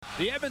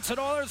The Edmonton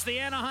Oilers, the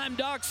Anaheim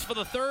Ducks, for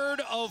the third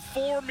of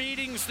 4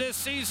 meetings this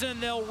season.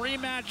 They'll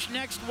rematch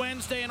next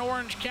Wednesday in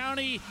Orange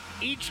County.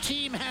 Each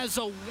team has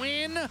a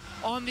win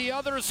on the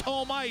other's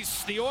home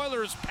ice. The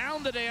Oilers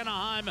pounded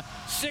Anaheim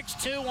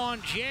 6-2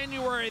 on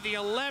January the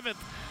 11th.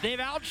 They've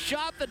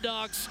outshot the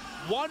Ducks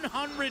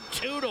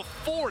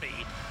 102-40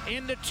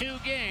 in the 2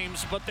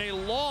 games, but they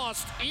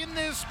lost in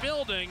this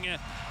building,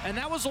 and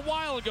that was a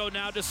while ago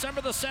now. December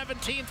the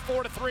 17th,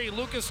 4-3.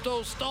 Lucas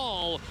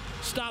Dostal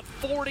stopped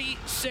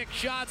 46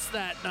 shots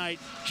that night.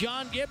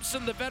 John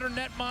Gibson, the veteran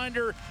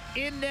netminder,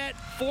 in net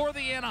for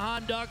the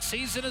Anaheim Ducks.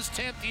 He's in his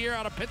 10th year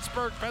out of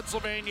Pittsburgh,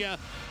 Pennsylvania.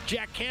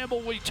 Jack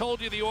Campbell, we told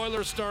you, the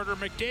Oilers starter.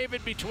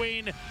 McDavid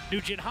between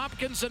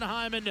Nugent-Hopkins and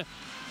Hyman.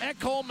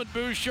 Ekholm and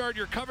Bouchard,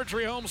 your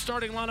Coventry home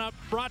starting lineup,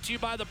 brought to you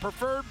by the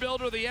preferred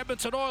builder, the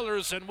Edmonton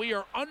Oilers, and we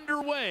are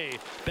underway.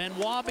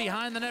 Benoit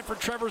behind the net for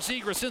Trevor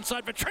Zegras.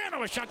 Inside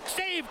Vetrano, a shot,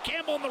 save.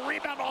 Campbell on the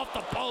rebound off the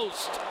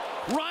post.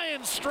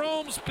 Ryan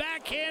Strome's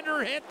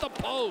backhander hit the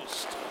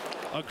post.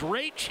 A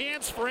great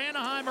chance for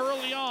Anaheim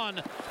early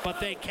on, but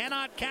they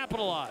cannot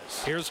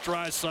capitalize. Here's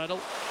Draisaitl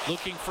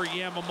looking for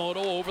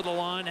Yamamoto over the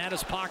line, had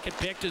his pocket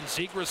picked, and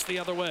Zegras the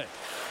other way.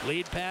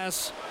 Lead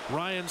pass,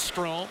 Ryan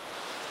Strome.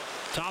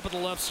 Top of the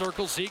left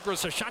circle,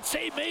 Zegras, a shot,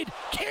 save made.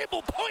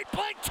 Campbell point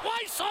blank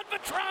twice on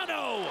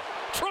Vetrano.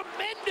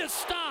 Tremendous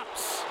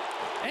stops.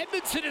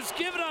 Edmonton has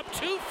given up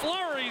 2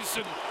 flurries,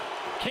 and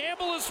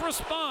Campbell has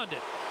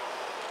responded.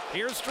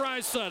 Here's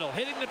Draisaitl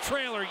hitting the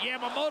trailer.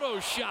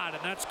 Yamamoto's shot,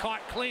 and that's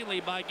caught cleanly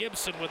by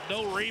Gibson with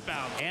no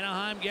rebound.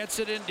 Anaheim gets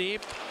it in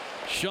deep.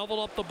 Shoveled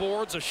up the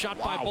boards, a shot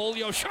by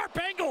Bolio. Sharp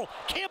angle.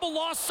 Campbell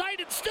lost sight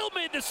and still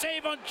made the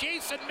save on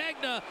Jason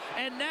Megna.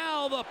 And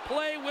now the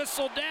play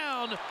whistled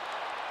down.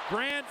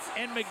 Grant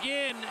and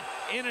McGinn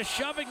in a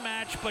shoving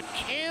match, but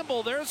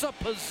Campbell, there's a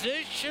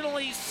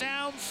positionally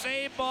sound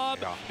save, Bob,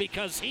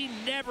 because he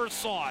never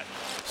saw it.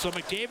 So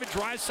McDavid,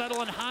 Draisaitl,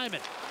 and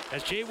Hyman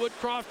as Jay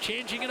Woodcroft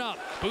changing it up.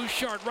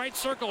 Bouchard, right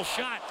circle,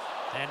 shot.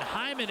 And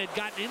Hyman had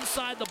gotten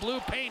inside the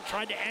blue paint,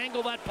 tried to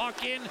angle that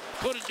puck in,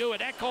 couldn't do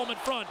it. Ekholm in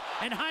front,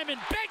 and Hyman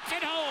banks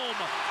it home.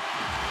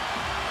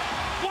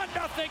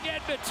 1-0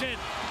 Edmonton.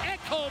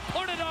 Ekholm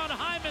put it on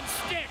Hyman's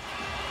stick.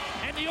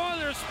 And the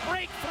Oilers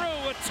break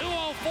through with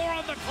 2:04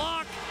 on the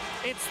clock.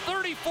 It's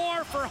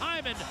 34 for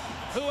Hyman,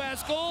 who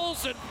has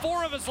goals in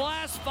 4 of his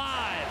last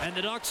 5. And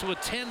the Ducks, with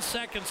 10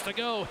 seconds to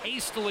go,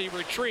 hastily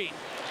retreat.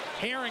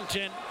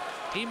 Harrington,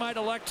 he might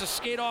elect to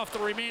skate off the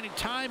remaining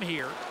time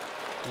here.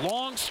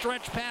 Long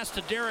stretch pass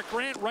to Derek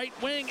Grant, right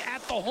wing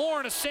at the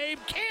horn, a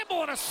save.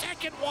 Campbell, and a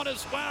second one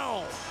as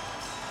well.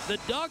 The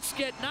Ducks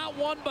get not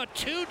 1 but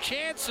 2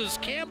 chances.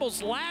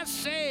 Campbell's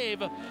last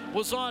save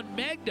was on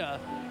Megna,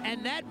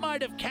 and that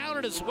might have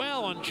counted as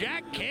well on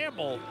Jack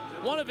Campbell.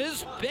 One of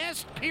his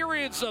best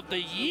periods of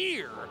the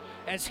year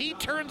as he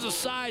turns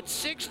aside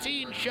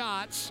 16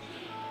 shots,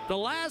 the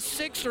last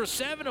 6 or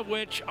 7 of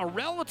which a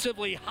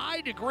relatively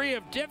high degree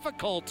of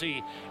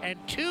difficulty, and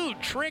 2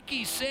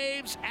 tricky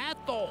saves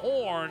at the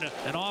horn.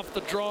 And off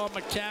the draw,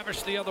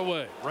 McTavish the other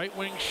way. Right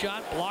wing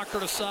shot,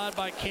 blockered aside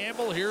by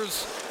Campbell.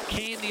 Here's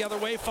Kane the other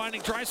way,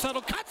 finding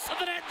Draisaitl, cuts to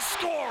the net and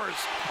scores.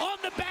 On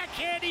the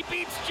backhand, he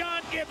beats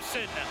John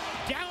Gibson.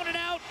 Down and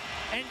out,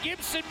 and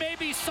Gibson may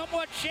be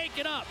somewhat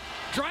shaken up.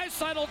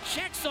 Draisaitl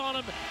checks on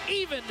him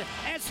even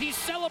as he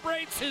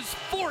celebrates his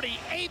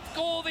 48th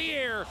goal of the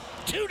year.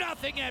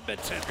 2-0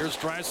 Edmonton. Here's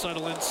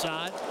Draisaitl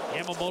inside.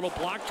 Yamamoto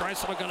blocked.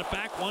 Draisaitl got it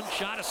back. 1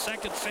 shot, a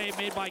second save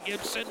made by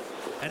Gibson.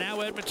 And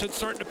now Edmonton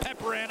starting to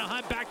pepper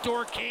Anaheim.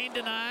 Backdoor Kane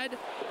denied.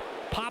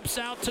 Pops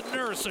out to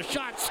Nurse. A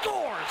shot,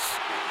 scores!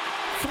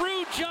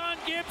 Through John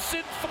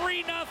Gibson,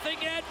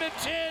 3-0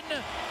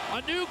 Edmonton.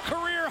 A new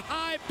career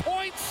high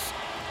points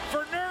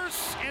for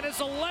Nurse and his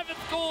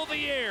 11th goal of the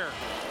year.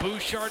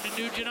 Bouchard to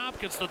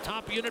Nugent-Hopkins. The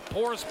top unit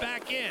pours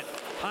back in.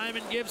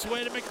 Hyman gives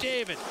way to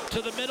McDavid.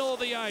 To the middle of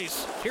the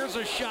ice. Here's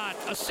a shot.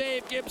 A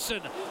save,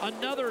 Gibson.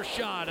 Another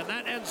shot, and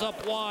that ends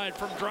up wide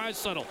from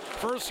Draisaitl.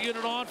 First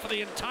unit on for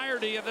the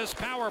entirety of this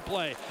power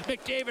play.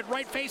 McDavid,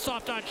 right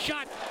face-off done.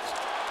 Shot.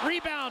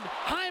 Rebound.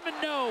 Hyman,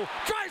 no.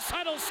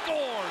 Draisaitl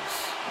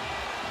scores.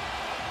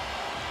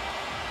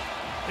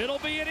 It'll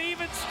be an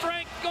even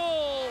strength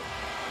goal.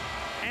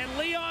 And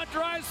Leon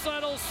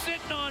Draisaitl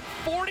sitting on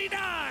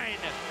 49.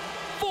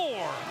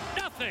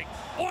 4-0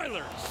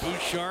 Oilers.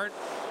 Bouchard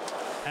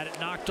had it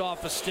knocked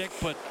off a stick,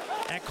 but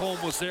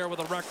Ekholm was there with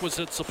a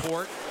requisite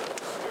support.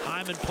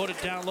 Hyman put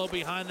it down low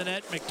behind the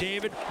net.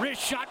 McDavid,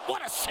 wrist shot.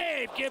 What a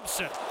save,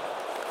 Gibson.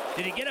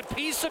 Did he get a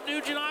piece of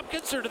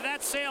Nugent-Hopkins, or did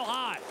that sail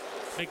high?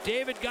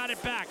 McDavid got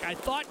it back. I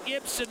thought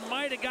Gibson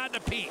might have gotten a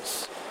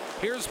piece.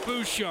 Here's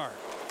Bouchard.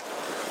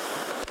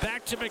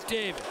 Back to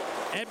McDavid.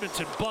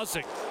 Edmonton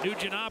buzzing.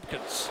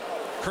 Nugent-Hopkins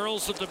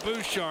curls it to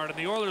Bouchard, and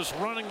the Oilers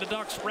running the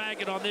Ducks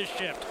ragged on this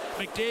shift.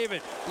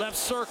 McDavid, left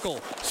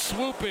circle,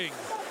 swooping,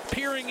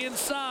 peering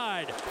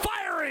inside,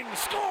 firing,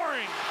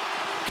 scoring.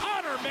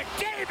 Connor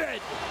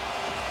McDavid,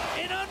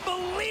 an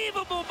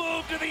unbelievable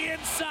move to the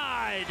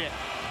inside.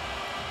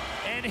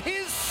 And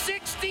his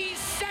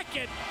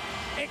 62nd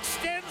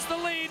extends the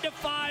lead to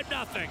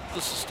 5-0.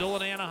 This is still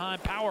an Anaheim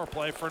power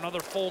play for another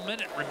full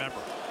minute,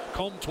 remember.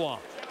 Comtois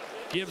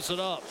gives it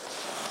up.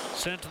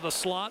 Sent to the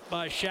slot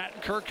by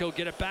Shattenkirk. He'll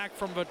get it back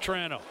from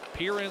Vatrano.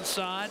 Peer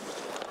inside.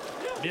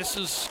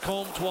 Misses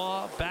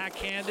Comtois.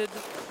 Backhanded,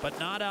 but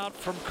not out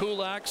from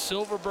Kulak.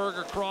 Silverberg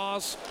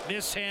across.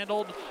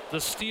 Mishandled. The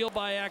steal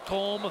by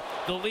Ekholm.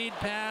 The lead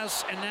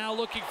pass, and now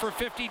looking for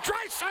 50.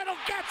 Draisaitl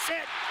gets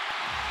it!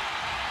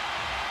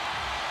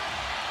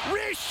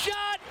 Wrist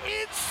shot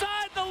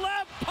inside the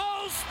left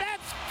post.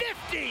 That's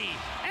 50!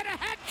 And a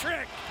hat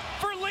trick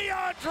for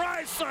Leon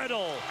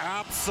Draisaitl.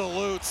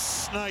 Absolute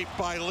snipe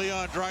by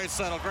Leon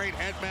Draisaitl. Great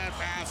headman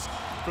pass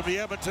from the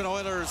Edmonton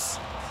Oilers.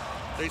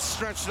 They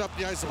stretched it up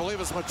the ice. I believe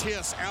it's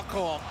Matthias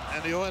Ekholm,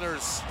 and the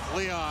Oilers,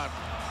 Leon,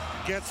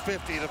 gets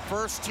 50. The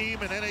first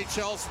team in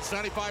NHL since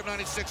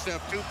 95-96 to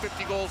have 2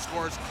 50-goal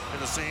scores in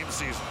the same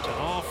season. And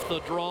off the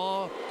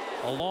draw,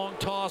 a long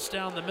toss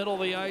down the middle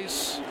of the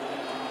ice.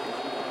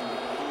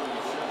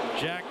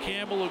 Jack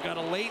Campbell, who got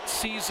a late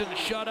season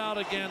shutout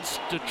against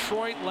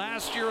Detroit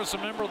last year as a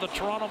member of the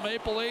Toronto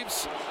Maple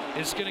Leafs,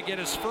 is going to get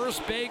his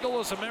first bagel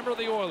as a member of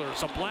the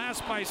Oilers. A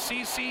blast by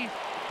Ceci,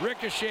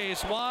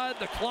 ricochets wide,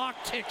 the clock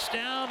ticks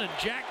down, and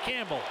Jack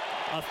Campbell,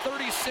 a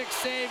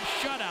 36-save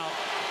shutout.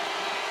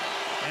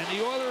 And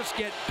the Oilers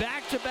get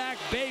back-to-back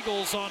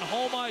bagels on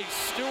home ice.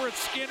 Stuart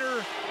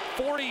Skinner,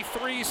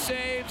 43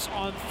 saves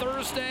on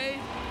Thursday,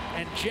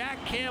 and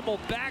Jack Campbell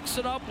backs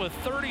it up with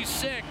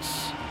 36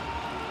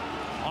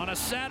 on a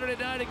Saturday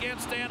night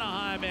against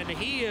Anaheim, and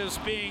he is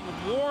being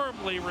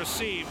warmly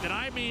received, and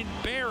I mean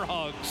bear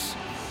hugs,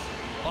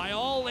 by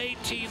all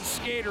 18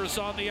 skaters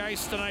on the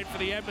ice tonight for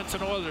the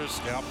Edmonton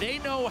Oilers. Yep. They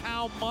know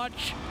how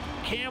much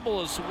Campbell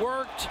has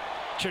worked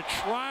to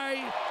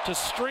try to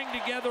string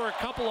together a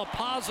couple of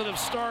positive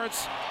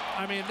starts.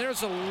 I mean,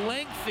 there's a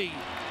lengthy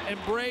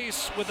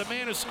embrace with the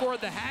man who scored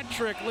the hat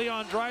trick,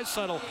 Leon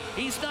Draisaitl.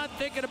 He's not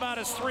thinking about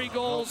his 3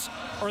 goals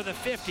or the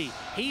 50.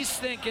 He's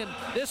thinking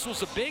this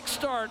was a big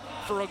start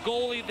for a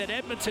goalie that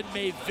Edmonton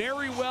may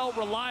very well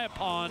rely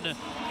upon in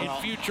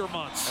future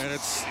months. And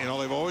it's, you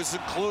know, they've always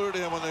included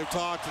him when they've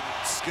talked, and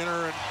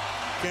Skinner and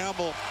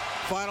Campbell,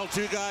 final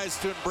 2 guys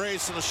to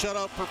embrace in the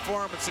shutout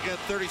performance. Again,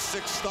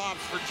 36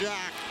 stops for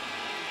Jack.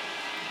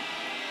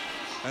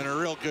 And a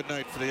real good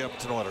night for the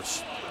Edmonton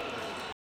Oilers.